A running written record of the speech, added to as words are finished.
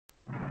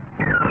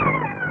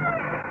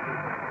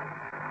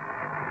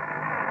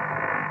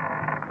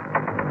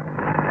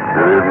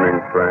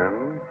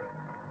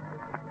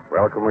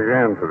Welcome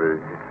again to the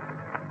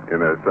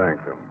Inner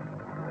Sanctum.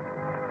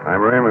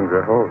 I'm Raymond,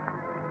 your host.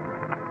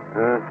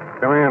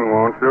 Come in,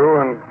 won't you,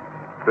 and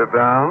sit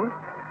down?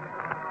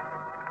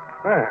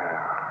 Well,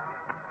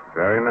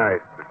 very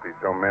nice to see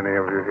so many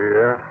of you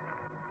here.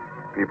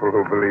 People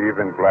who believe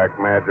in black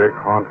magic,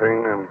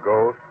 haunting, and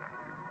ghosts.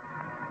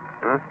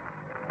 Huh?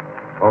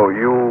 Oh,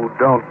 you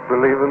don't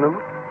believe in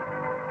them?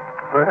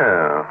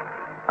 Well,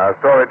 our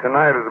story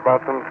tonight is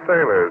about some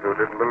sailors who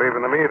didn't believe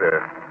in them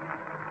either.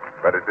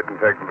 But it didn't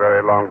take them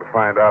very long to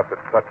find out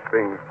that such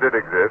things did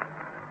exist,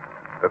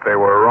 that they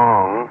were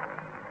wrong,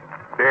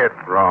 dead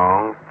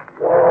wrong.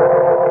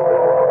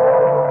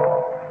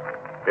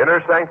 Inner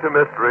Sanctum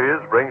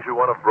Mysteries brings you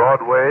one of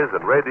Broadway's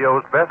and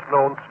radio's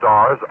best-known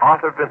stars,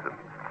 Arthur Vinton.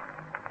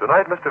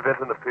 Tonight, Mr.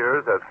 Vinton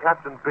appears as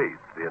Captain Bates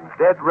in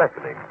Dead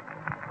Reckoning,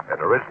 an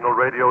original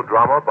radio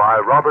drama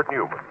by Robert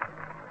Newman.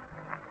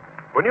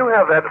 When you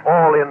have that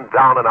all-in,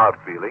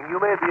 down-and-out feeling, you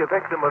may be a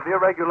victim of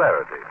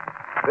irregularity.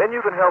 Then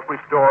you can help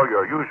restore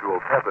your usual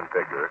pep and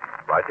vigor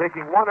by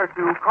taking one or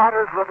two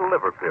Carter's Little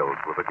Liver Pills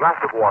with a glass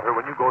of water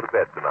when you go to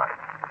bed tonight.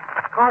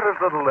 Carter's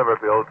Little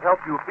Liver Pills help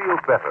you feel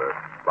better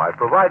by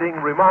providing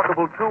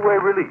remarkable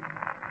two-way relief.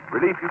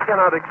 Relief you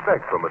cannot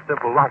expect from a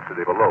simple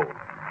laxative alone.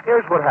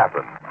 Here's what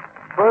happens.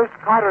 First,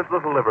 Carter's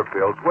Little Liver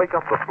Pills wake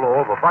up the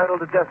flow of a vital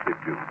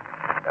digestive juice,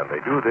 and they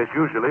do this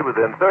usually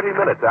within 30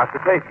 minutes after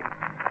taking.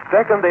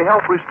 Second, they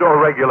help restore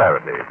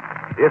regularity.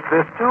 It's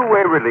this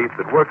two-way relief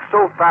that works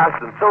so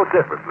fast and so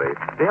differently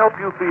to help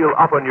you feel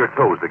up on your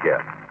toes again.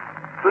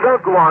 So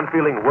don't go on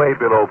feeling way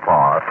below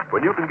par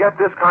when you can get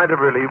this kind of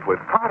relief with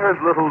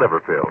Carter's Little Liver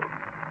Pills.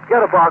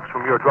 Get a box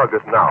from your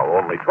druggist now,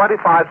 only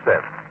 25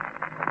 cents.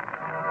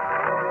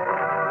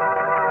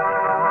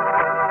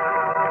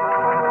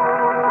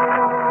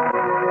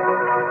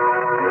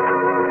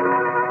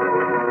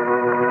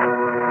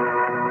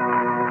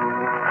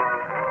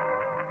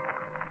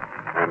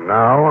 And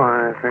now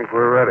I think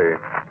we're ready.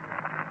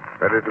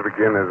 Ready to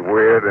begin as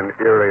weird and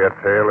eerie a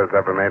tale as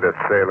ever made a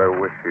sailor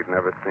wish he'd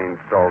never seen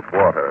salt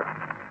water.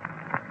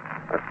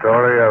 A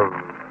story of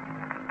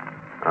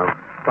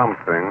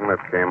something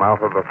that came out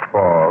of the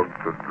fog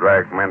to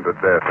drag men to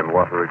death in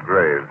watery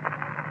graves.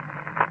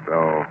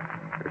 So,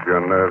 if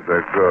your nerves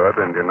are good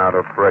and you're not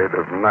afraid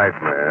of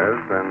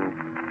nightmares, then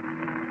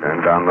turn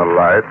down the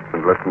lights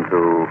and listen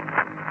to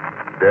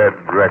Dead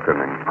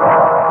Reckoning.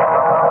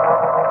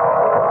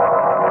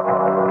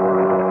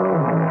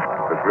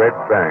 The great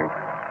banks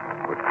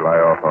which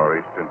lie off our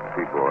eastern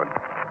seaboard,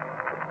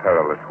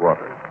 perilous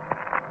waters,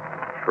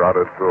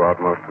 shrouded throughout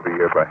most of the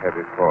year by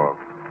heavy fog.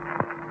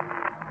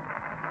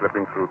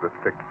 Slipping through the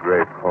thick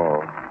gray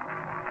pall,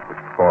 this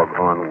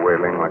foghorn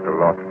wailing like a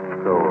lost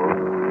soul,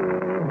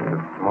 is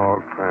a small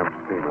tramp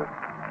steamer.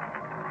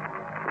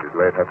 It is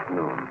late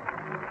afternoon.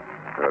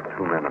 There are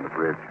two men on the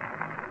bridge.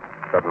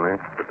 Suddenly,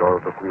 the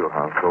door of the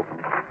wheelhouse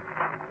opens.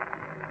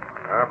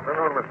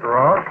 Afternoon, Mr.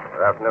 Ross.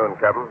 Good afternoon,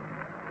 Captain.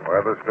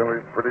 Weather still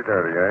is pretty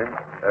dirty, eh?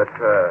 It's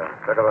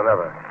thicker than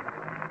ever.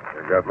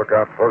 You got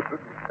lookouts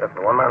posted? Just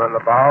one man in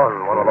the bow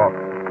and one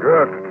aloft.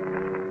 Good.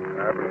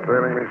 I've been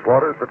sailing these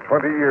waters for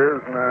 20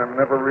 years, and I'm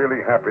never really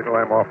happy till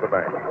I'm off the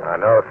bank. I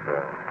know, sir.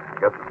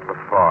 Guess it's the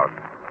fog.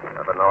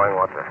 Never knowing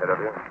what's ahead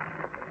of you.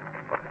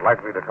 What's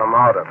likely to come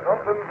out of it.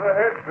 Something's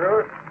ahead,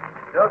 sir.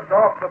 Just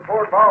off the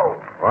port bow.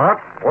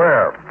 What?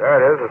 Where? There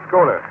it is, a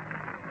schooner.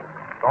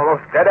 It's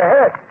almost dead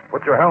ahead.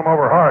 Put your helm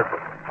over hard.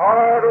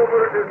 Hard over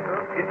it, isn't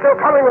it? He's still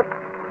coming with...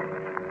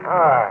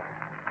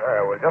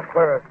 There, we'll just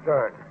clear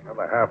astern.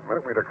 Another half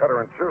minute, we'd have cut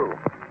her in two.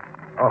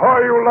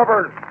 Ahoy, you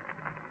lubbers!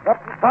 What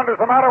in thunder's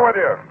the matter with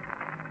you?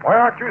 Why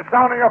aren't you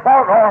sounding your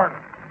foghorn?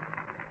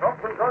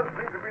 Something does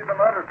seem to be the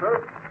matter, sir.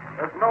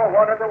 There's no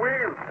one at the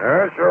wheel.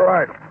 Yes, you're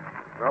right.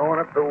 No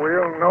one at the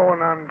wheel, no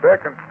one on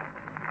deck, and...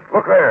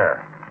 Look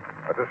there.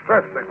 A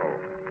distress signal.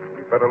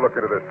 You'd better look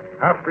into this.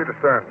 Half speed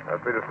astern.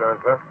 Half speed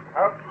astern, sir.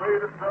 Half speed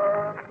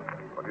astern.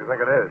 What do you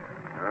think it is?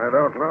 I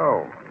don't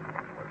know.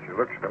 But she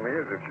looks to me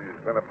as if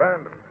she's been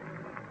abandoned.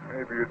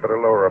 Maybe you'd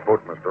better lower a boat,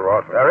 Mr.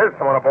 Ross. There is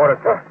someone aboard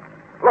it, sir.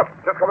 Look,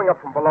 just coming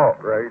up from below.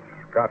 Great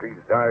Scott, he's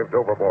dived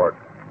overboard.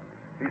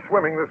 He's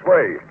swimming this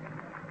way.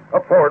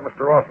 Up forward,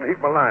 Mr. Ross, and heave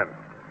him a line.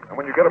 And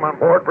when you get him on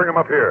board, bring him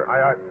up here.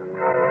 Aye, aye.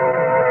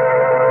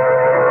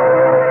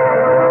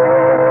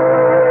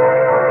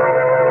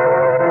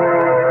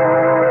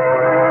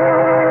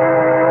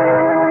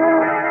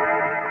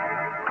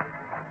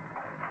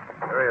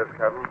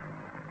 Captain.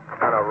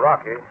 Kind of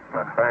rocky.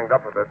 Got banged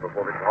up a bit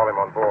before we can haul him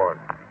on board.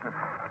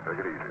 Take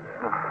it easy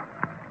there.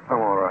 I'm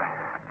all right.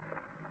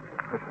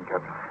 Listen,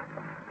 Captain.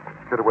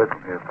 Get away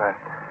from here fast.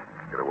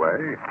 Get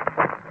away?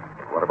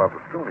 What about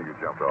the schooner you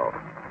jumped off?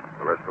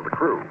 The rest of the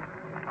crew?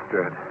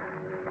 Dead.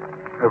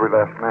 Every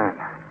last man.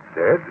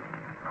 Dead?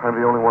 I'm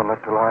the only one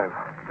left alive.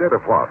 Dead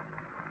of what?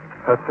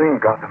 That thing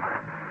got them.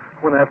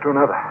 One after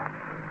another.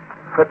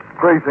 That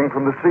gray thing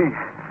from the sea.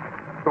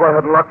 If I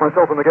hadn't locked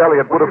myself in the galley,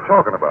 it would have... What are you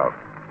talking about?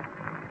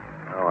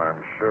 Oh,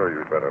 I'm sure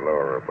you'd better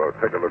lower a boat.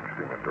 Take a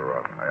look-see, Mr.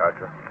 Ross. Aye, aye,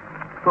 sir.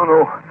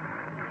 No.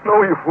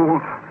 No, you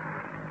fools.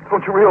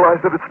 Don't you realize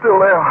that it's still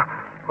there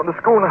on the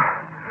schooner?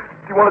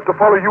 He wanted to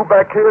follow you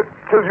back here,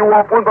 kill you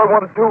off one by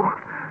one, too.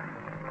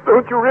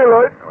 Don't you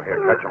realize? Oh, here,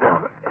 catch him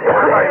off.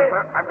 All right,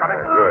 sir. I've got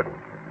it. Good.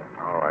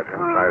 All right,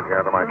 inside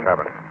here to my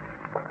cabin.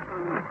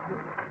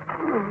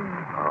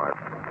 All right.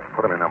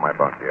 Put him in on my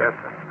bunk, yes?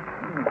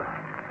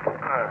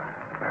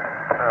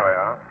 There we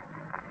are.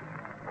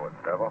 Poor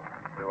devil.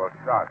 They were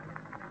shot.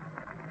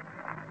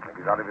 Think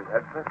he's out of his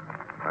head, sir?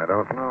 I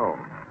don't know.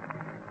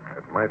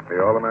 It might be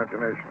all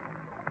imagination.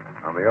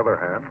 On the other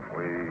hand,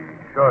 We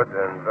should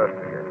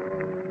investigate.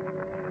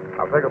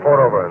 I'll take a boat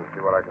over and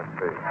see what I can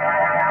see.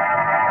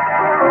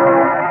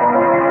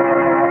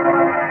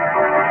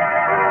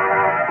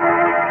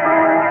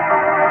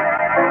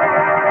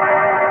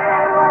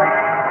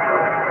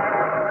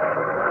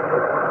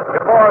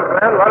 Get boys,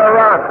 man. Let her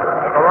run.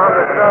 Look around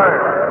the stern.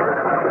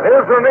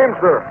 Here's her name,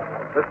 sir.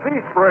 The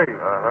Sea Spray.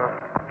 Uh-huh.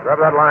 Grab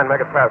that line.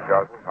 Make it fast,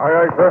 Carlson.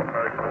 Aye, aye, sir.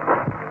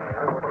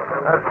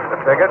 That's the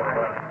ticket.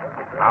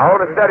 Now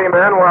hold it steady,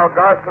 man, while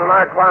Garson and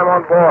I climb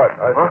on board.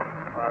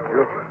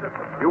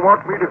 You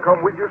want me to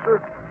come with you, sir?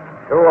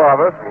 Two of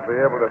us will be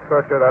able to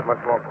search her that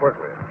much more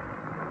quickly.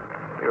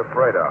 What are you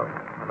afraid of?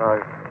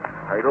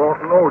 I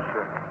don't know,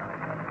 sir.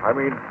 I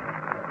mean,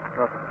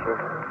 nothing, sir.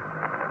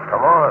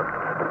 Come on.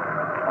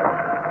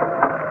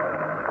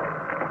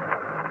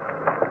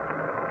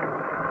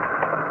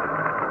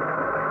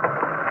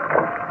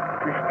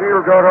 She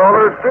still got all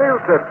her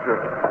sails set, sir.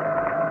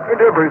 And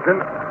everything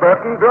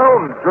battened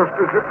down, just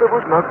as if there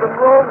was nothing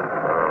wrong.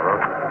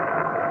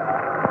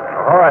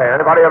 Ahoy,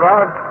 anybody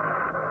about?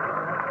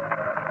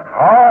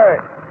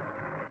 Ahoy!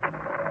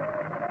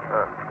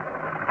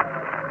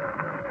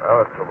 Well,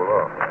 let's go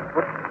below.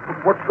 But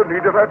what's the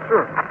need of that,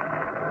 sir?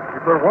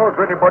 If there was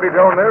anybody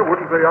down there,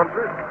 wouldn't they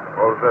answer?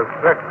 Suppose they're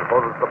sick.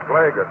 Suppose it's the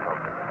plague or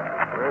something.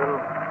 Well,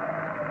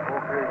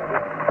 okay,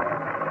 sir.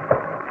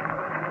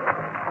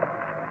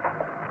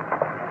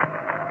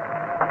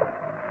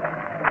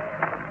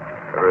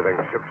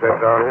 Everything's shipshape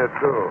down here,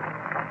 too.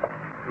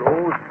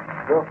 Closed,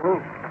 careful.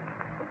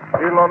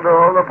 Still under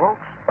all the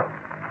bunks?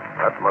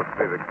 That must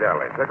be the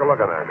galley. Take a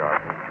look in there,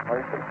 Garson.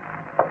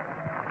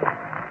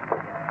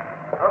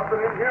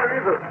 Nothing in here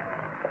either.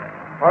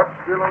 Hot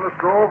still on the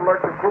stove like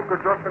the cook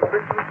had just been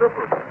fixing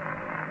supper.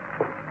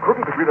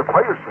 Couldn't it be the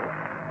fire, sir?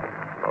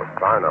 No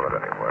sign of it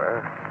anywhere.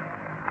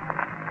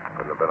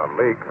 Couldn't have been a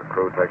leak. A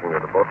crew taking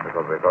her to the boat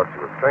because they thought she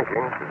was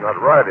sinking. She's not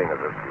riding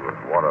as if she was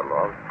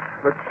waterlogged.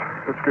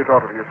 Let's get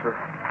out of here, sir.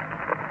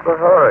 What's the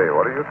hurry?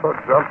 What are you so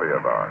jumpy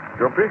about?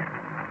 Jumpy?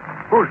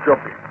 Who's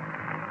jumpy?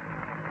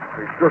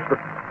 It's just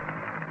that...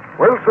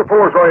 Well,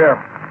 suppose I am.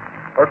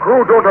 A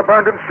crew don't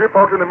abandon ship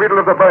out in the middle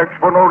of the banks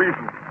for no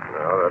reason.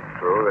 No, that's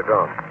true. They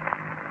don't.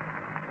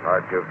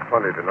 I'd give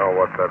plenty to know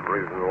what that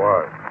reason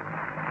was.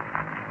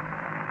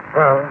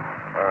 Well,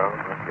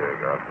 okay,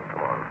 Garson,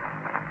 come on.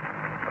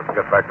 Let's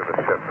get back to the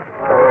ship.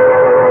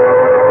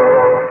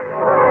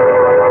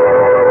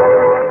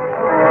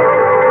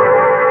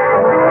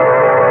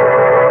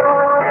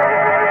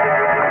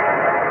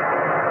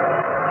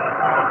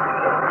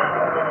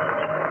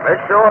 Make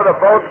sure the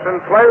boat's in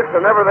place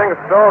and everything's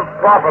stowed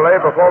properly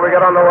before we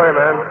get on the way,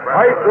 man.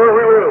 Right, sir,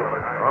 we will.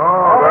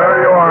 Oh,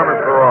 there you are,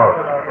 Mr. Ross.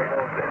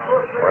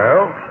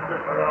 Well,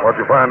 what'd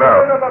you find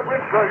out?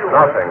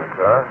 Nothing,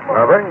 sir.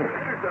 Nothing?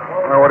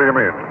 Now, what do you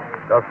mean?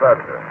 Just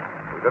that, sir.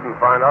 We didn't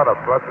find out a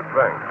blessed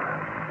thing.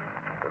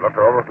 We looked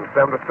her over from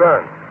stem to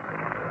stern.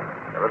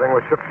 Everything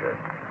was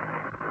shipshape.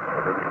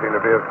 There didn't seem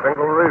to be a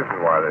single reason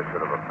why they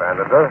should have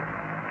abandoned her.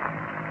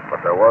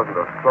 But there wasn't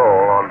a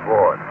soul on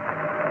board.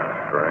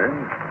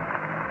 Strange.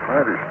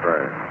 Mighty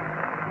strange.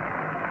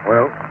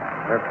 Well,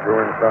 let's go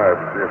inside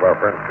and see if our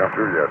friends come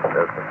through yet.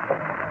 Yes, sir.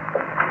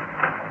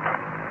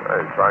 Hey,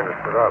 he's trying to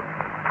sit up.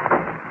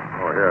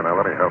 Oh, here, now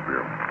let me help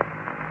you.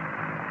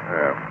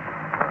 Yeah.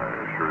 Are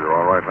you sure you're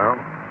all right now?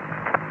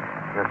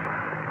 Yes, sir.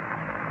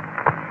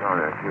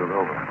 Sorry I keeled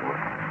over.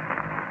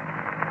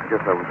 I guess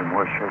I was in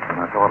worse shape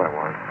than I thought I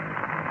was.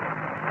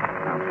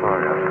 I'm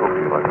sorry I spoke to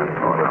you like that.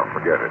 Oh, now,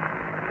 forget it.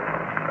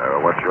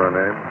 What's your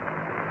name?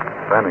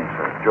 Banning,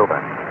 sir. Joe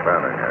Banning.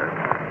 Banning,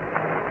 eh?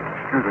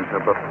 Excuse me,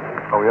 sir, but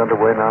are we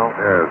underway now?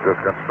 Yes,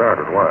 just got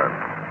started. Why?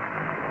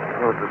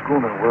 Well, it's the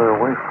schooner we're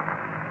away from.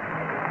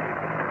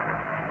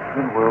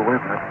 Then we're away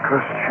from that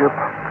cursed ship.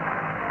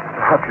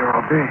 The happier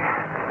I'll be.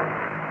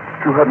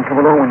 If you hadn't come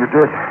along when you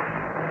did,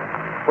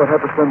 we'd have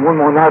to spend one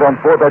more night on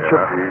board that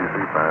ship.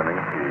 Easy, Banning,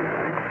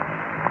 easy.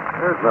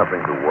 There's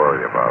nothing to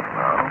worry about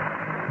now.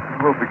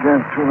 The war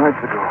began 2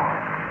 nights ago.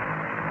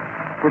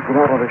 We've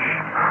been out on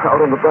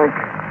out on the bank.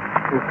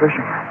 We're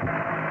fishing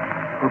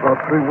for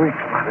about 3 weeks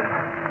by then.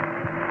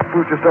 We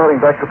were just starting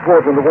back to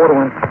port when the water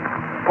went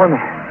funny.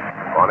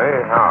 Funny?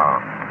 How?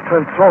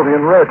 Turned salty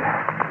and red.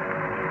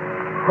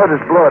 Red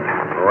as blood.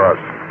 Rust.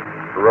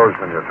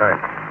 Corrosion in your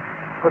tank.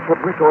 That's what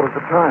we thought at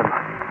the time.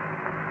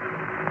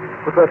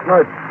 But that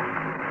night,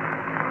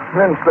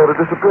 men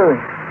started disappearing.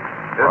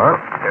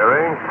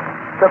 Disappearing?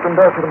 Captain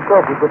Bassett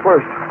himself was the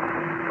first.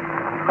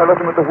 I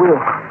left him at the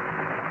wheel.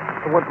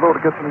 I went below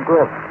to get some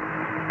grub.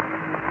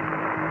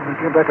 When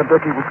I came back on deck,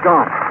 he was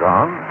gone.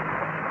 Gone?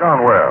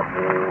 Gone where?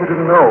 We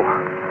didn't know.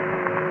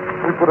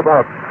 We put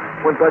about,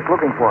 went back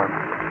looking for him.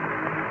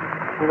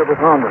 We never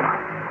found him.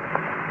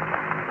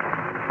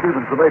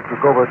 Stevens, the mate,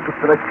 took over, took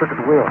the next trick at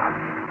the wheel.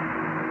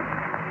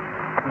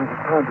 When it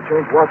was time to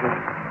change watches,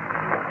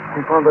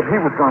 we found that he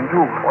was gone,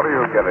 too. What are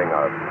you getting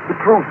at? The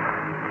truth.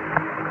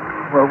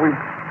 Well, we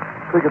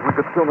figured we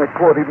could still make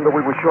port even though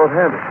we were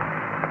short-handed.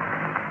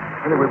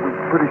 Anyway, we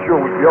were pretty sure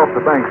we'd be off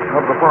the banks,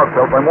 out of the fog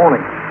belt by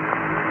morning,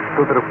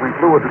 so that if we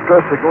blew a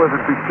distress signal, it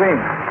would be seen.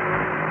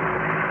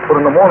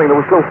 But in the morning, there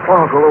was still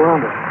fog all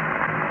around us.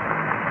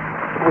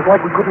 It was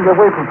like we couldn't get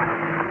away from it.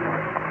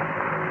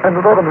 And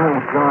another man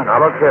was gone.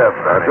 Now, look here,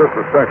 Benny. Just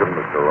a second,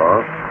 Mr.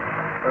 Ross.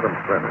 Let him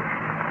finish.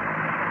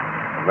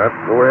 And that's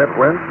the way it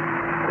went?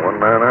 One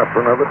man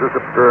after another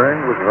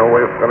disappearing, with no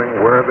way of telling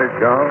where they'd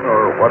gone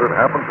or what had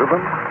happened to them?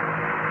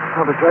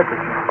 Not exactly,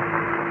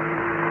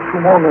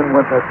 sir. 2 more men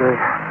went that day.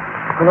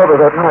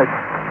 Another that night.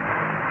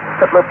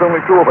 That left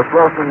only 2 of us,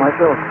 Ross and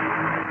myself.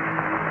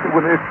 We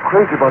were near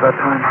crazy by that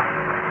time.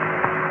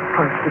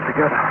 Trying to stick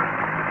together.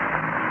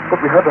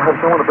 But we had to have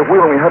someone at the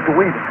wheel, and we had to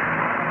wait.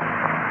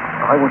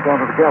 I went down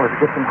to the galley to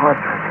get some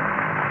hardtack.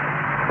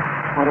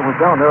 While I was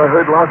down there, I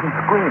heard Larson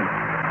scream.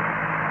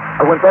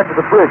 I went back to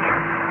the bridge.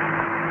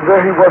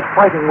 There he was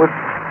fighting with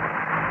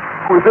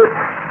it.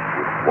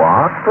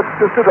 What? That's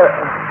just it.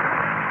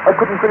 I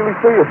couldn't really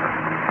see it.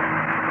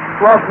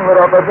 Larson let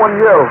out that one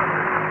yell.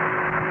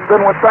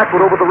 Then went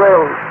backward over the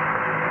rail.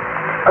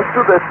 I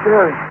stood there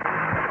staring.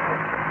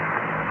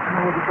 And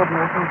all of a sudden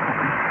I felt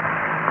something.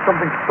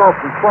 Something soft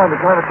and slimy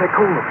trying to take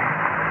hold of me.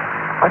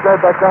 I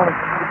dived back down into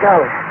the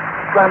galley.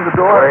 Slammed the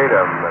door. Wait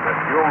a minute.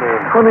 You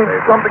mean...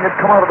 Something had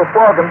come out of the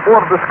fog and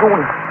boarded the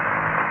schooner.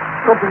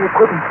 Something you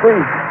couldn't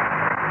see.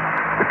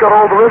 It got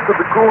all the rest of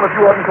the crew, and if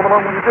you hadn't come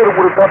along when you did, it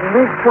would have gotten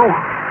me, too.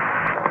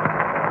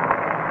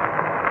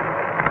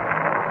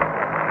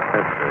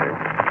 Let's see.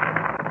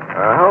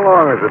 How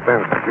long has it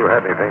been since you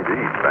had anything to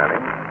eat, Fanning?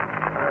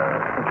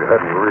 Since you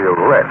had any real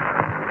rest?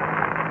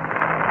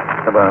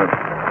 About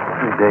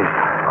 3 days.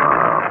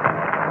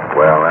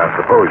 Well, now,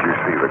 suppose you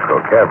see the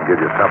cook. Have him give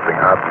you something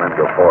hot and then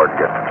go forward and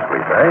get some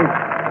sleep, eh?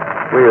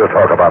 We'll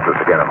talk about this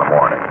again in the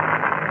morning.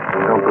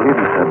 You don't believe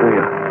me, sir, do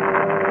you?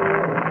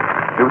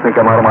 You think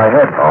I'm out of my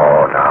head?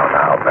 Oh,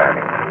 now,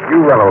 Fanning.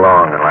 You run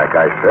along, and like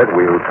I said,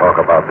 we'll talk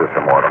about this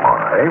some more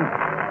tomorrow, eh?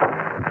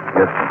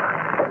 Yes, sir.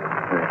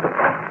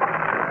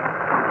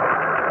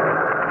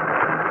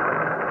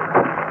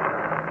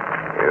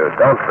 You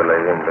don't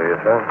believe him, do you,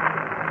 sir?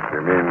 You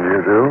mean you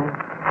do?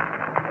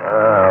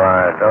 Well,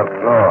 I don't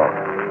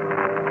know.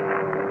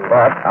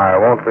 But I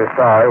won't be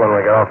sorry when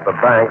we get off the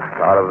banks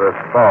out of this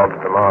fog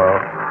tomorrow.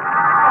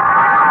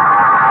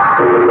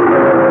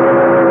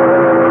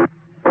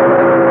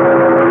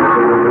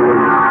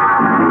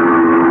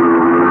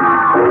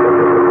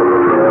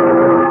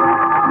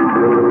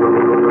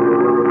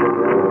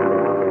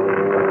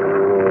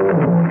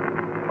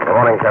 Good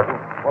morning, Captain.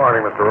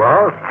 Morning, Mr.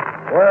 Ross.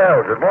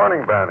 Well, good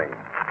morning, Banning.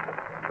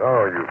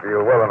 So, you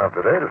feel well enough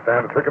today to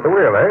stand a trick at the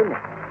wheel, eh?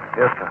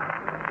 Yes, sir.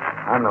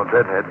 I'm no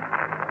deadhead.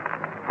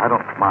 I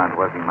don't mind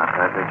working my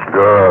passage.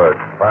 Good.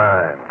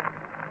 Fine.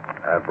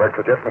 Have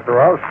breakfast yet, Mr.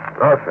 Ross?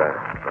 No, sir.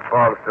 The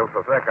fog's still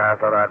so thick, I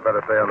thought I'd better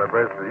stay on the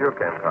bridge till you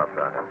came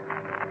topside.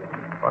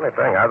 Funny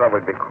thing, I thought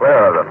we'd be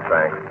clear of the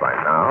banks by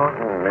now.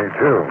 Me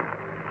too.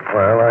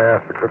 Well,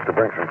 I asked the cook to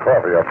bring some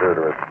coffee up here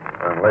to us.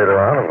 And later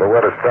on, if the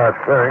weather starts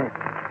clearing,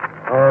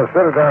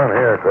 set it down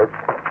here, cook.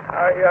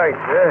 Aye, aye,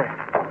 sir.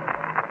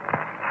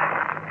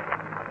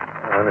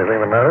 Anything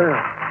the matter?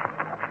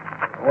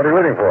 What are you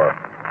waiting for?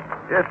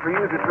 Just for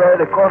you to try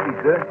the coffee,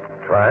 sir.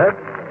 Try it?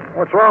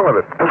 What's wrong with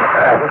it?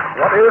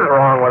 What is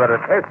wrong with it?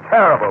 It tastes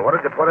terrible. What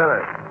did you put in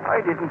it? I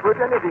didn't put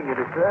anything in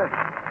it, sir.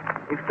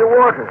 It's the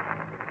water.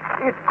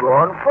 It's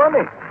gone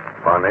funny.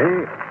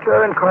 Funny?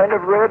 Turned kind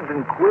of red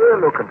and queer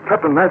looking.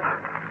 Captain, that's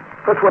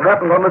what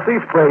happened on the sea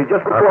spray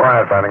just Now, before.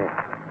 quiet, Banning.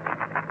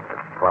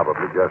 It's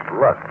probably just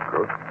rust,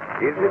 cook.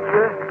 Is it,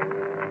 sir?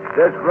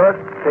 Does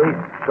rust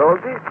taste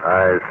salty?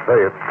 I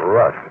say it's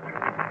rust.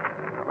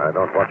 And I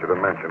don't want you to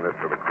mention this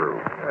to the crew.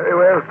 Very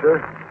well,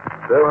 sir.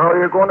 So how are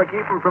you going to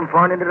keep him from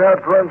finding it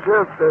out for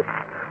himself, sir?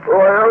 Oh,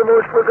 I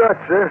almost forgot,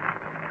 sir.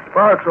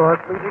 Sparks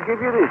asked me to give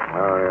you this.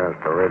 Oh, yes,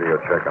 the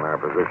radio check on our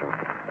position.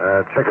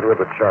 Check it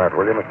with the chart,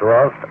 will you, Mr.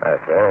 Ross?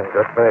 Yes, sir.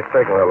 Just finished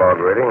taking the log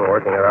reading and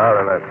working it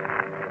out, and I...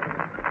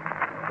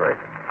 Great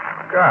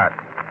Scott.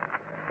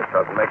 This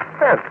doesn't make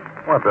sense.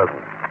 What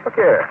doesn't? Look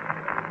here.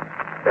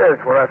 Here's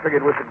where I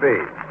figured we should be,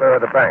 clear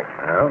of the bank.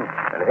 Well?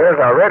 And here's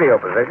our radio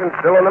position,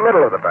 still in the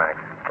middle of the bank.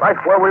 Right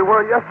where we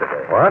were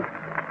yesterday. What?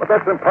 But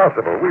that's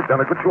impossible. We've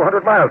done a good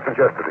 200 miles since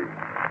yesterday.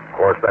 Of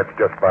course, that's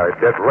just by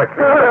dead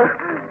reckoning.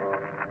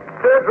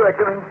 Dead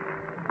reckoning.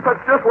 That's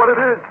just what it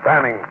is.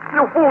 Banning.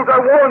 You fools, I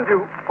warned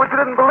you, but you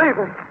didn't believe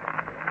me.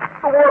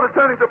 The water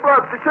turning to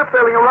blood, the ship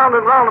sailing around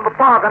and around in the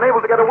fog,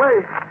 unable to get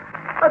away.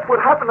 That's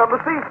what happened on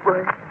the sea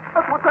spray.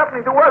 That's what's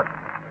happening to us.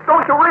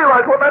 Don't you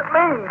realize what that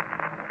means?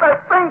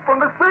 That thing from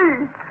the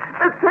sea.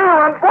 It's here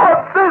on board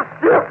this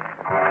ship.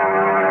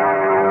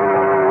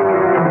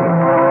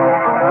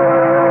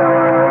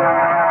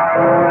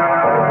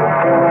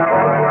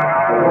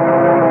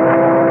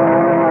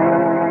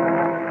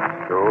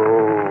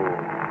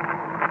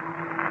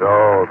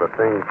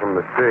 thing from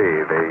the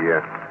sea.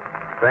 The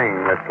thing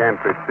that can't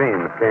be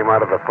seen that came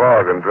out of the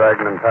fog and dragged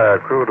an entire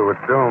crew to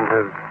its doom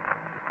has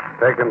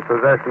taken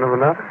possession of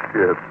another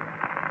ship.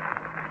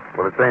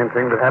 Will the same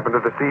thing that happened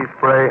to the sea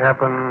spray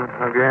happen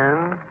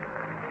again?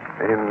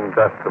 In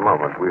just a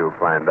moment, we'll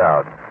find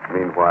out.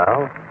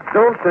 Meanwhile,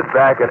 don't sit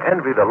back and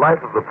envy the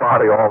life of the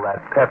party all that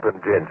pep and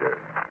ginger.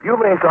 You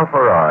may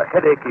suffer a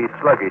headachy,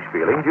 sluggish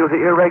feeling due to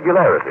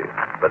irregularity,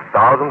 but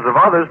thousands of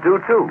others do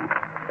too.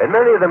 And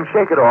many of them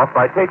shake it off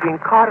by taking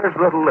Carter's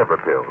Little Liver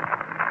Pills.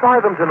 Try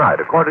them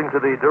tonight according to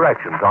the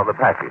directions on the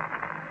package.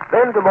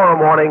 Then tomorrow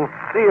morning,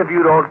 see if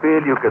you don't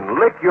feel you can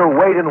lick your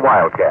weight in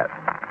Wildcat.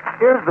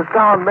 Here's the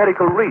sound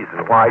medical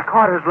reason why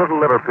Carter's Little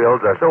Liver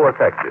Pills are so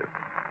effective.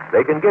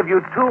 They can give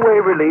you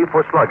two-way relief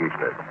for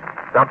sluggishness,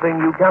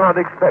 something you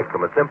cannot expect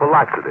from a simple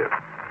laxative.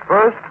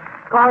 First,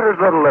 Carter's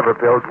Little Liver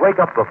Pills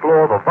wake up the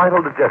flow of a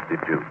vital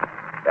digestive juice,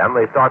 and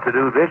they start to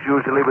do this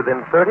usually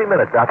within 30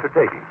 minutes after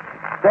taking.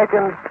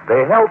 Second,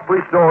 they help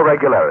restore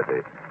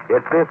regularity.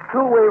 It's this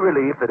two-way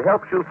relief that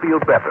helps you feel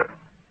better.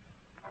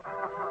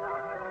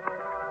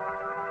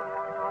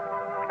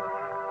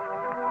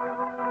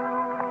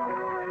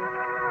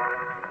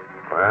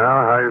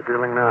 well, how are you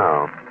feeling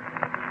now?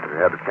 Have you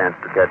had a chance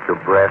to catch your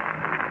breath?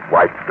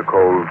 Wipe the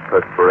cold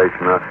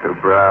perspiration off your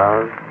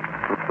brows?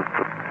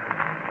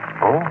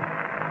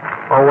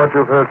 Oh, what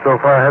you've heard so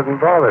far hasn't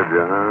bothered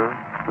you, huh?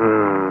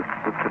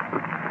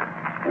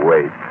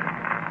 Wait.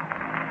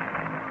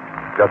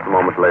 Just a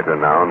moment later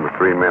now, and the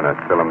three men are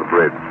still on the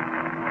bridge.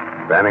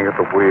 Standing at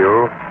the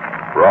wheel,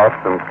 Ross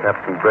and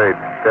Captain Bates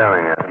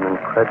staring at him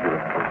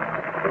incredulously.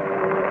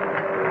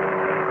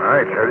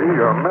 I tell you,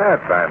 you're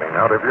mad, Banning,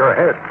 out of your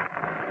head.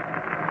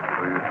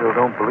 So you still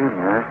don't believe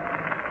me, eh?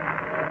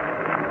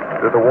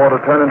 Did the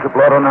water turn into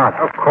blood or not?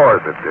 Of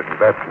course it didn't.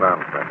 That's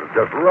nonsense. It's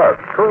just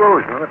rust,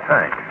 corrosion in the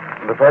tank.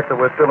 And the fact that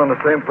we're still in the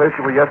same place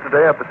you were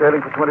yesterday after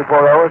sailing for 24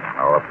 hours?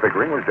 Our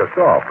figuring was just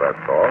off, that's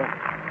all.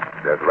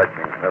 Dead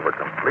reckoning's never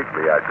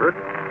completely accurate.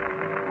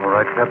 All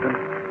right, Captain.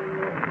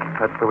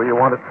 That's the way you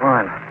want it,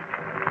 fine.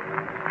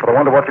 But I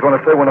wonder what you're going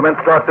to say when the men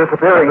start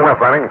disappearing. Enough,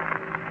 Banning.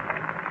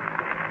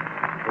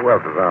 Who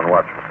else is on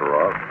watch, Mr.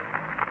 Ross?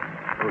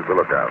 Who's the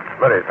lookout?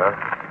 Ready, sir.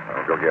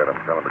 I'll go get him.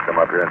 Tell him to come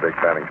up here and take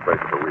Banning's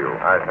place at the wheel.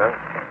 Aye, sir.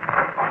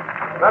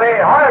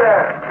 Ready, ahoy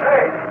there!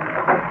 Hey!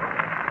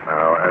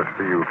 Now, as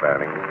for you,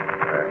 Banning,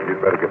 you'd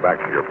better get back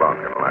to your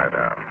bunk and lie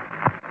down.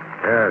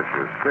 Yes,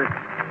 you're sick.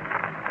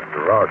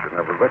 Mr. Ross should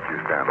never let you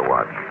stand a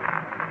watch.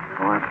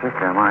 Oh, I'm sick,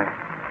 am I?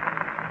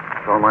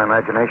 It's all my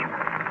imagination.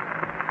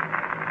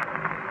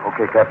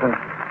 Okay, Captain.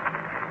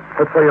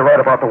 Let's say you're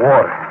right about the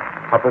water.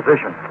 Our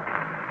position.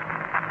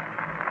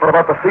 What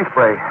about the sea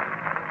spray?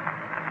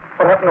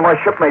 What happened to my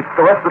shipmates,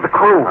 the rest of the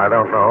crew? I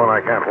don't know, and I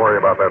can't worry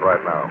about that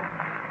right now.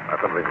 That's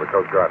something for the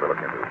Coast Guard to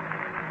look into.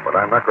 But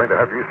I'm not going to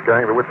have you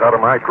scaring the wits out of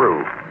my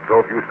crew.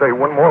 So if you say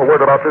one more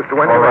word about this to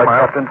anyone... All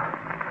right, Captain.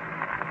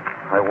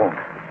 I won't.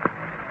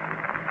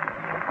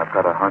 I've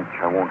got a hunch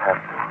I won't have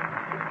to.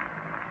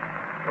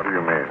 What do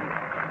you mean?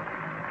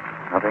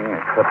 Nothing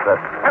except that...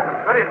 Captain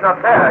Smitty's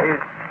not there.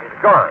 He's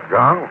gone.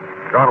 Gone?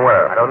 Gone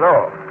where? I don't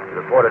know. He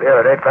reported here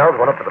at 8 bells,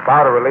 went up to the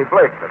bow to relieve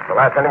Blake. That's the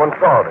last anyone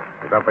saw of him.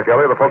 You dumped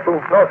McGelly, the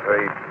forecastle? No,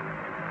 sir.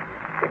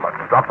 He must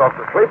have dropped off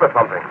to sleep or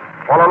something.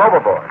 Fallen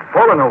overboard.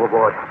 Fallen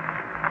overboard.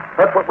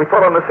 That's what we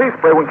thought on the sea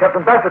spray when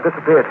Captain Bassett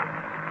disappeared.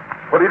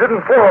 But he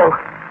didn't fall.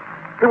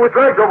 He was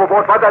dragged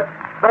overboard by that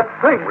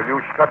thing. Will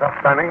you shut up,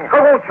 Banning? I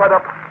won't shut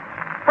up.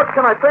 What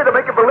can I say to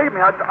make you believe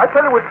me? I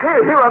tell you it's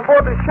here on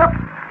board this ship,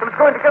 and it's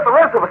going to get the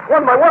rest of us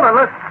one by one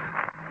unless...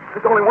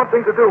 There's only one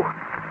thing to do.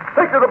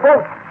 Take to the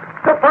boat.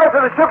 Step out to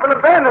the ship and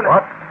abandon it.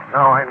 What?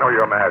 No, I know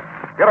you're mad.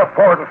 Get up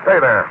forward and stay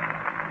there.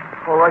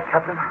 All right,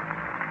 Captain.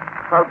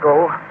 I'll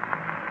go.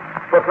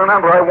 But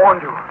remember, I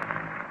warned you.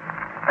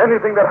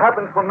 Anything that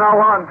happens from now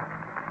on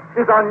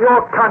is on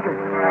your conscience.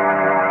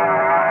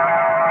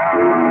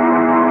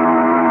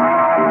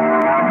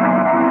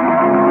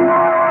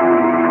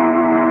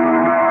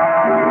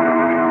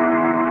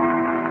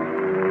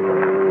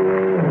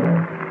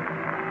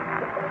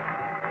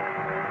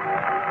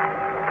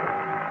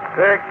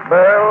 Six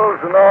bells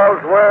and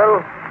all's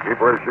well.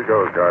 Keep where she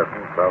goes,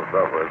 Garson.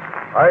 South-southwest.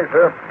 Aye,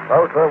 sir.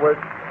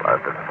 South-southwest.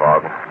 Blasted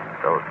fog.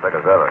 So thick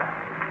as ever.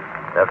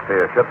 Can't see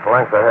a ship's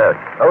length ahead.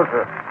 Oh,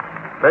 sir.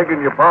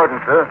 Begging your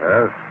pardon, sir.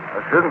 Yes?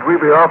 Shouldn't we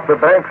be off the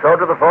banks out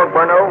of the fog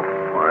by now?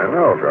 I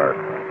know, Garson.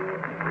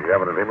 We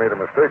evidently made a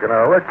mistake in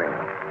our reckoning.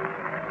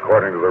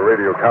 According to the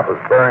radio compass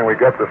bearing we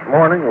got this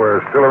morning, we're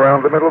still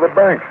around the middle of the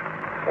banks.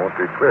 Won't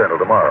be clear until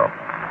tomorrow.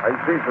 I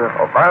see, sir.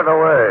 Oh, by the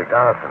way,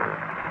 Garson,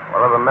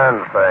 what are the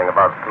men saying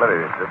about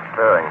Smitty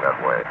disappearing that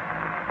way?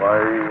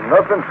 Why,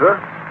 nothing, sir.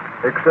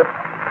 Except...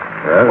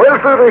 Yes? Well,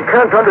 sir, they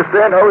can't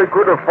understand how he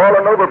could have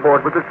fallen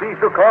overboard with the sea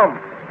so calm.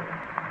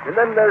 And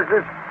then there's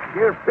this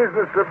here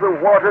business of the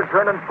water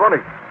turning funny.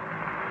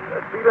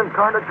 They're feeling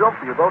kind of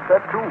jumpy about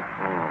that, too.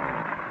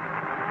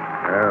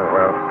 Yeah,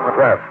 well,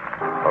 what's that?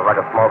 Looks like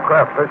a small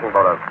craft fishing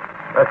boat.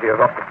 Bessie is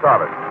off the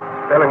starboard,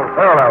 sailing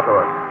parallel to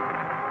us.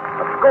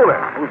 Let's go then.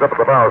 Who's up at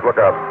the bows? Look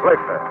out.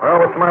 Blake, sir. Well,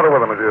 what's the matter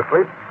with him? Is he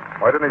asleep?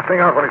 Why didn't he sing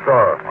out when he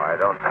saw her? I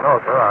don't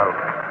know, sir.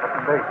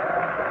 Captain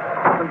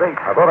Bates.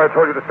 I thought I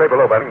told you to stay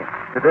below, Benny.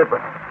 You did, but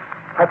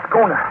that's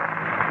Schooner.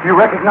 Do you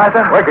recognize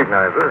her?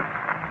 Recognize her?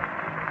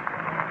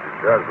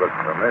 She does look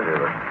familiar,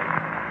 but...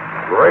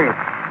 Great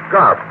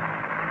Scott!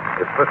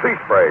 It's the sea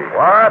spray.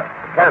 What?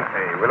 Can't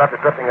be. We left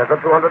it drifting a good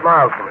 200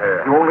 miles from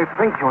here. You only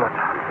think you left.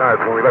 Besides,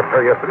 when we left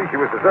her yesterday,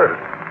 she was deserted.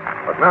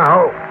 But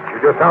now,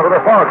 she just sounded her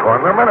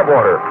foghorn. There are men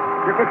aboard her.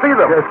 You can see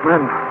them. Yes,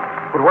 men.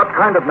 But what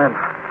kind of men?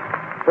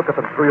 Look at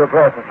them through your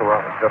glass, Mr.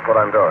 Ross. Just what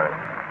I'm doing.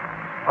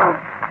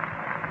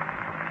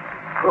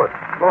 Good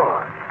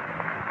Lord.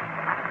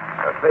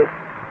 Her face.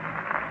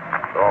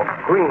 All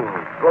green,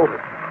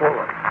 bloated,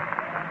 swollen.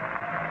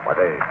 Why,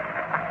 they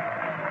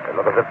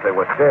look as if they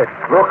were dead.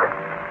 Look.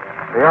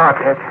 They are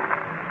dead.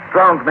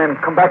 Drowned men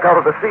come back out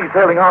of the sea,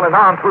 sailing on and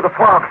on through the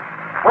fog,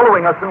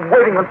 following us and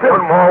waiting until...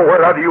 One more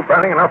word out of you,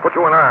 Benny, and I'll put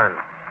you in irons.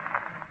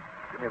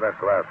 Give me that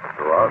glass,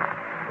 Mr. Ross.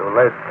 Too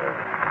late, sir.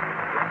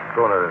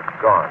 Schooner is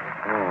gone.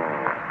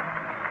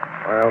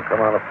 Well,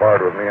 come on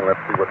aboard with me and let's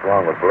see what's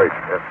wrong with Blake.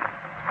 Yes.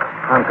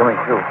 I'm coming,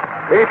 too.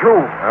 Me, too.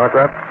 Now, what's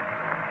that?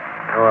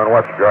 Go on,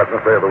 watch,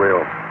 Johnson. Stay at the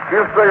wheel.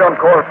 He'll stay on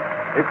course.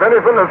 If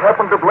anything has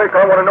happened to Blake,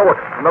 I want to know it.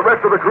 And the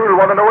rest of the crew will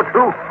want to know it,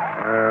 too.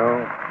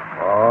 Well,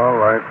 all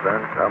right,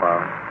 then. Come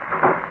on.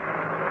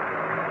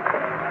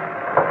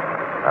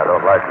 I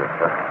don't like this,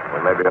 sir. We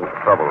may be in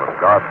trouble if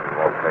Garson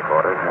won't take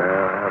orders. Yeah,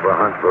 I have a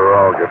hunch we're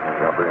all getting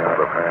jumpy out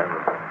of hand.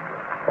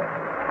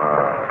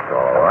 It's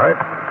all right.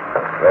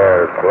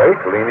 There's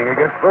Blake leaning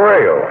against the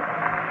rail.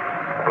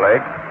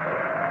 Blake?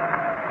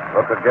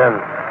 Look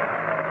again.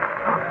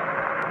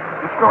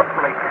 It's not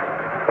Blake.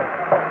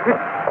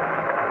 It's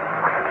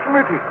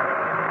Smitty.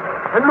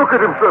 And look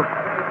at him, sir.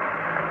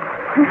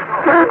 He's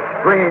dead.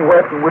 Springing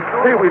wet and with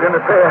seaweed in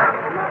his hair.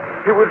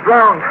 He was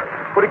drowned,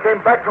 but he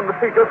came back from the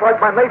sea just like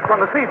my mates on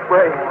the sea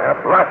spray.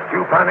 Blast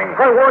you, Fanning.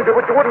 I warned you,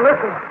 but you wouldn't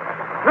listen.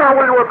 Now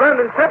will you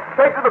abandon ship,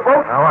 take to the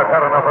boat? Now, I've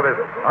had enough of this.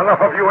 Enough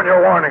of you and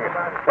your warnings.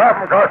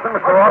 Grab him, Garson,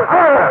 Mr. Ross.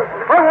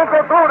 I won't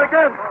go through it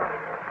again.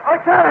 I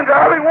can't.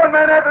 Having one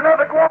man after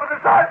another go over the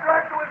side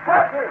track to his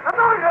death. I'm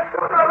knowing that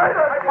sooner or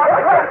later.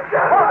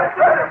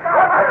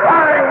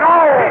 Fanning, no!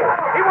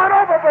 He went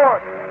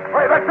overboard.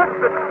 Wait, that's it.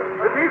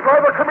 If he'd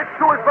rather commit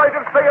suicide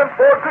than stay on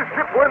board this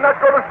ship, we're not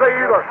going to stay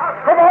either.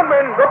 Come on,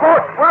 men. The boat.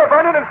 We're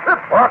abandoning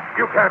ship. What?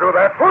 You can't do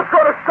that. Who's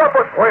going to stop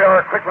us? We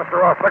are. Quick, Mr.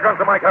 Ross. The guns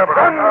in my cabin.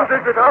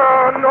 Undigit.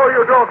 No,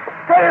 you don't.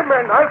 Stay,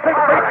 men. I'll take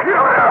Blake here.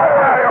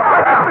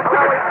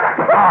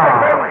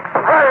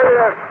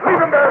 Leave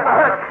him there in the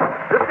hatch.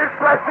 If this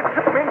blasted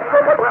ship means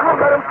so much,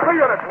 we'll let him free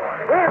on it.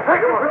 We'll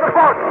take him to the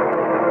boat.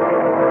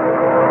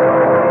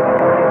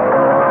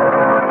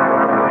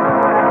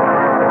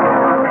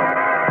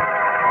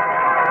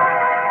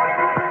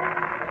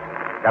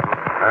 Captain.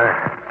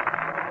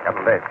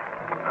 Captain Bates.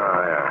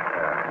 Oh, yeah.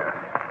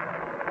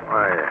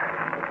 Why,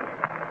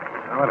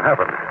 what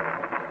happened?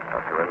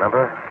 Don't you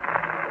remember?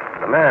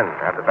 The men,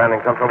 after Fanning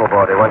jumped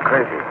overboard, they went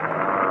crazy. Yes.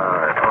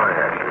 I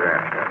remember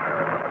that.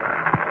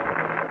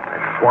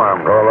 They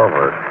swarmed all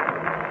over us.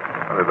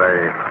 Did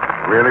they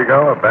really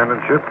go?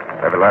 Abandon ship?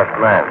 Every last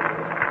man.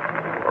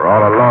 We're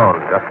all alone,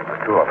 just the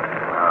two of us.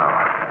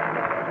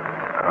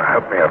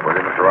 Help me up, will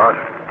you, Mr. Ross?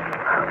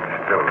 I'm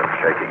still a little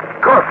shaky. Of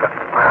course.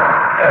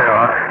 There you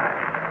are.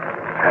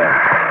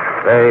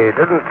 They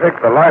didn't take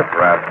the life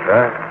raft,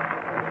 sir.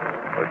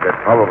 We could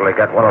probably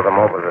get one of them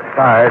over the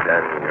side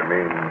and... You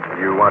mean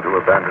you want to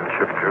abandon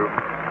ship, too?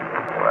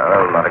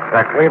 Well, not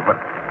exactly,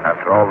 but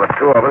after all, the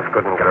two of us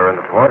couldn't get her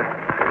into port.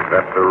 Is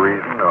that the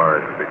reason,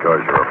 or is it because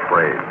you're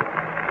afraid?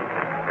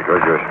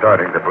 Because you're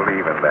starting to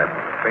believe in that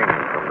thing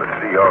from the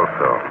sea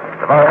also?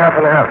 It's about half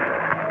and half, sir.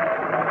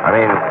 I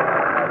mean,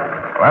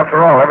 well,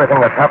 after all, everything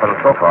that's happened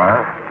so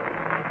far,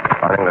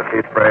 finding the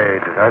sea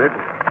spray deserted,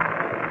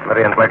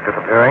 Smitty and Blake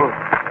disappearing,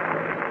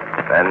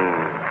 then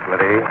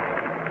Smitty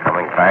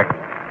coming back,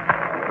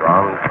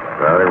 drowned.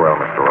 Very well,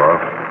 Mr.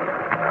 Ross.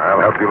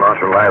 I'll help you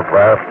launch a life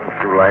raft. If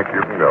you like,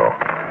 you can go.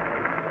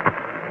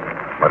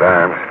 But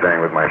I'm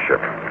staying with my ship.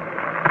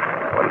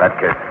 Well, in that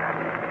case,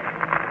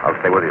 I'll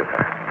stay with you,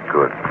 sir.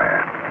 Good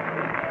man.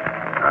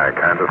 I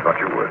kind of thought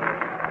you would.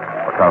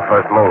 What's our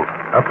first move?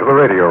 Up to the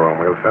radio room.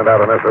 We'll send out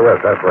an SOS.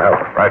 Ask for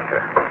help. Right,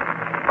 sir.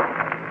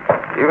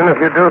 Even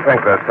if you do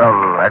think there's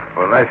some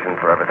explanation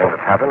for everything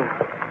that's happened,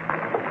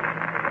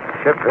 the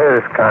ship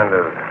is kind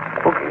of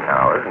spooky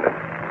now, isn't it?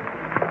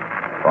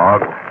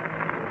 Fog.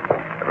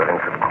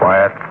 Everything's so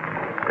quiet.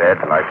 Dead,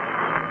 like...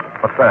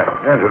 What's that?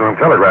 Engine room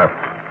telegraph.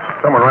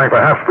 Someone rang for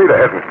half speed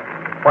ahead.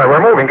 Why, we're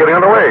moving, getting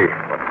underway.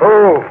 But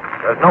who?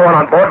 There's no one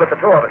on board but the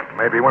two of us.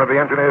 Maybe one of the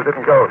engineers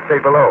didn't go.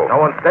 Stayed below. No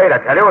one stayed, I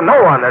tell you. No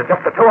one. There's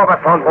just the two of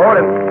us on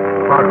board and...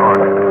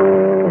 Foghorn.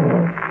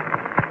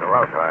 Mr.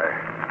 Ross,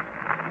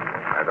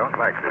 I don't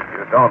like this.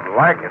 You don't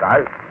like it,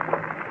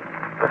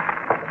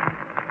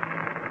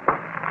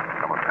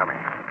 Someone coming.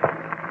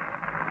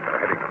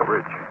 They're heading for the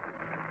bridge.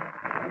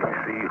 Can you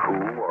see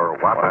who or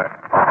what?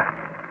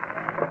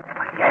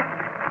 Yes.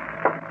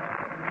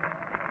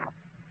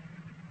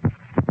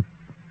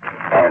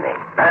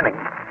 Fanning.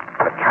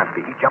 It can't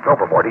be. He jumped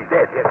overboard. He's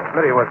dead. Yes.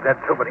 Smitty was dead,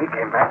 too, but he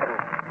came back.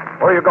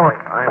 Where are you going?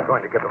 I'm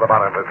going to get to the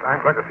bottom of this.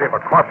 I'm going to see if a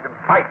corpse can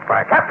fight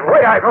back. Captain,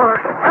 wait, I... Look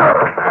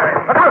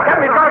out,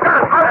 Captain, he's got a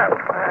gun.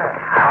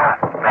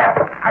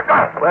 I've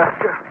got it. Well,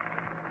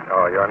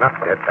 oh, you're not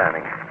dead,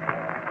 Banning.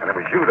 And it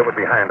was you that was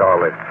behind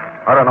all this.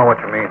 I don't know what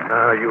you mean.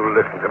 No, you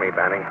listen to me,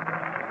 Banning.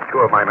 2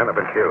 of my men have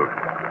been killed.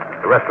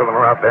 The rest of them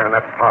are out there in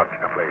that park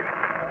place.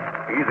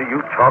 Either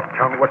you talk,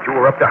 tell me what you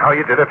were up to, how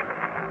you did it,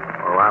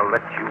 or I'll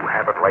let you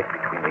have it right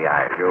between the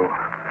eyes. You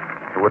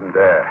wouldn't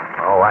dare.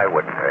 Oh, I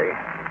wouldn't, eh?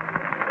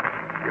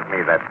 Give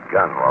me that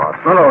gun, Ross.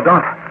 No,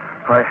 don't.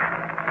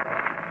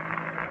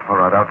 All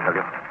right, I'll tell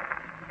you.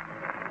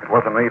 It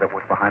wasn't me that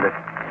was behind it.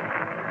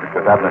 It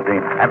was Abner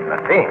Dean.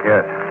 Abner Dean?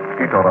 Yes.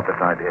 He thought up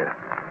this idea.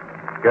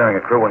 Scaring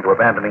a crew into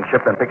abandoning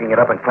ship, then picking it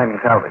up and claiming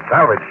salvage.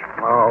 Salvage?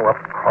 Oh, of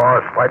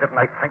course. Why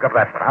didn't I think of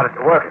that? But how did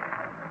it work?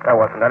 There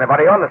wasn't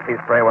anybody on the sea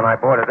spray when I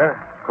boarded her.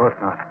 Of course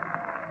not.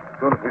 As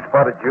soon as we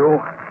spotted you,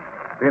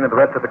 Dean and the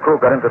rest of the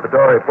crew got into the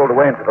dory, pulled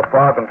away into the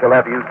fog until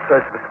after you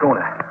searched the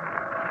schooner.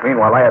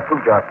 Meanwhile, I had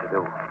 2 jobs to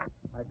do.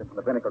 I came from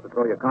the binnacle to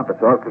throw your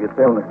compass off so you'd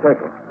sail in a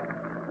circle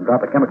and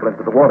drop a chemical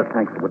into the water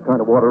tanks that would turn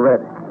the water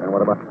red. And what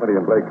about Smitty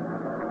and Blake?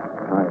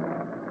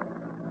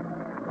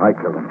 I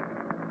killed him.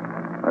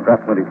 I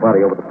dropped Smitty's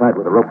body over the side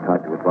with a rope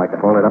tied to it so I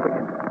could haul it up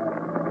again.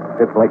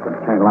 Fifth Blake and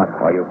Chang Lot.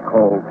 Are you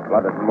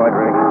cold-blooded and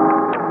murdering?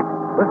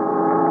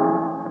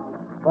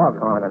 Fog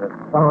on and it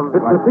sounds it's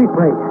like... the sea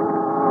spray.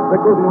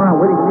 They're cruising around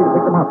waiting for me to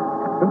pick them up.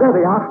 And there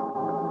they are.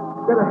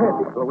 Dead ahead.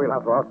 So we'll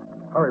have Ross.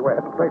 Hurry, we're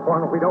heading straight for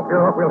him. If we don't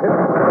gear up, we'll hit him.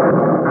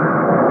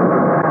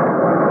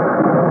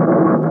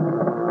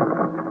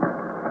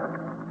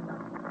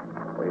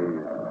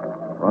 Please,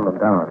 run them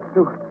down.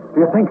 Do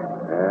you think?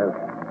 Yes.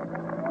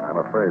 I'm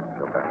afraid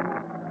so, Ben.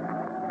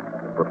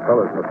 The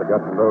propellers must have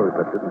gotten those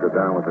that didn't go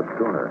down with the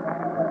schooner.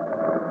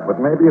 But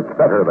maybe it's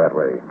better that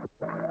way.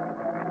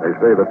 They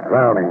say that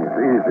drowning's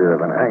easier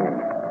than hanging,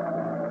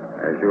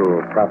 as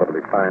you'll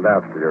probably find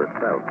out for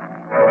yourself.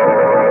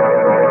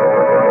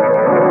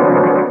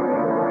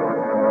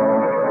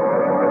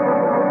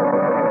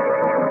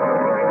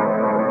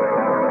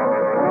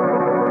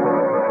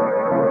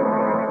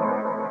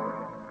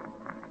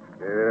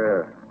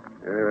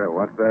 Yeah,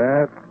 what's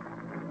that?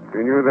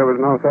 You knew there was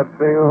no such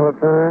thing all the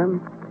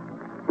time?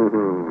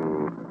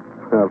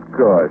 Of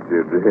course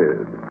you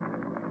did.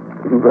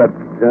 But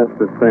just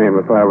the same,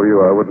 if I were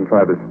you, I wouldn't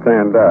try to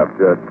stand up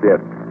just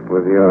yet.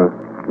 With your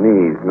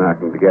knees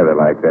knocking together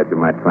like that, you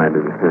might find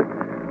it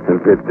a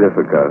bit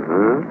difficult,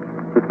 huh?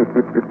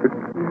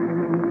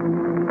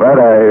 But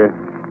I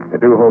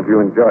do hope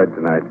you enjoyed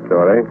tonight's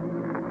story.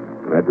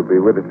 That you'll be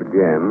with us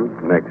again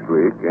next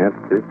week at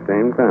this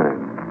same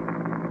time.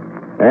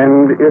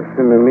 And if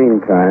in the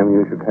meantime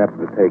you should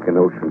happen to take an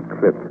ocean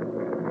trip,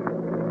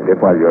 and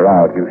if while you're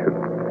out you should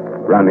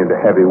run into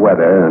heavy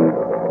weather, and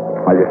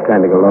while you're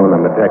standing alone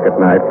on the deck at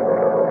night,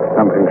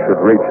 something should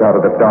reach out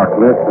of the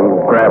darkness and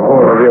grab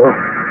hold of you.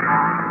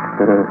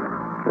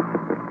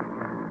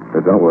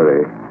 But don't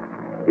worry.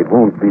 It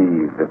won't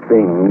be the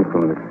thing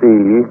from the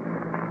sea.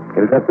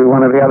 It'll just be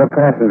one of the other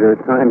passengers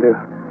trying to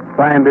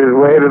find his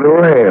way to the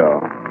rail.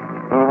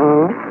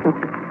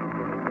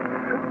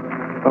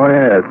 Oh,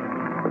 yes.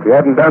 If you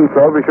hadn't done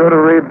so, be sure to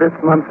read this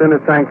month's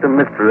Inner Sanctum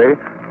mystery,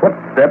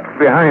 Footsteps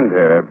Behind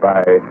Her,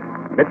 by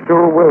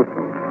Mitchell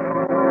Wilson.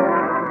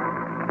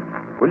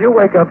 Will you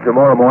wake up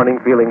tomorrow morning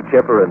feeling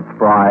chipper and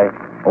spry?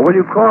 Or will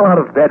you crawl out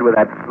of bed with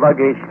that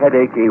sluggish,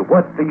 headachy,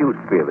 what's-the-use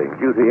feeling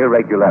due to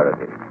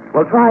irregularity?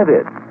 Well, try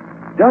this.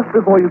 Just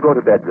before you go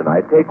to bed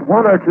tonight, take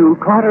 1 or 2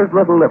 Carter's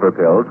Little Liver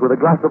Pills with a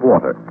glass of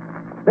water.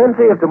 Then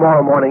see if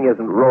tomorrow morning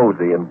isn't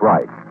rosy and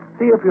bright.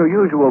 See if your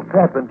usual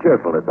pep and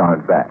cheerfulness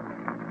aren't back.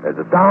 There's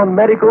a sound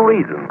medical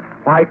reason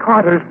why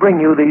Carter's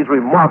bring you these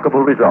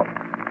remarkable results.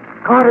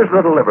 Carter's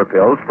Little Liver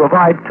Pills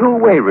provide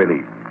 2-way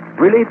relief.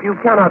 Relief you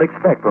cannot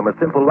expect from a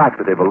simple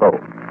laxative alone.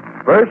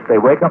 First, they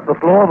wake up the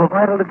flow of a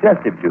vital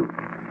digestive juice.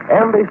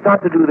 And they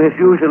start to do this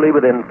usually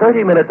within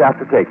 30 minutes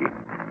after taking.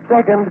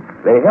 Second,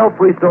 they help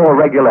restore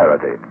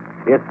regularity.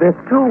 It's this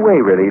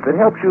 2-way relief that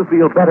helps you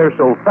feel better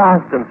so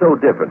fast and so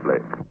differently.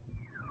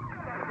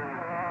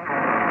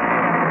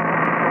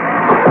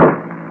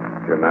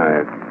 Good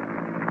night.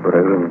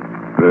 Pleasant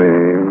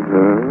dreams,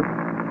 huh?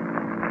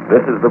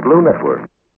 This is the Blue Network.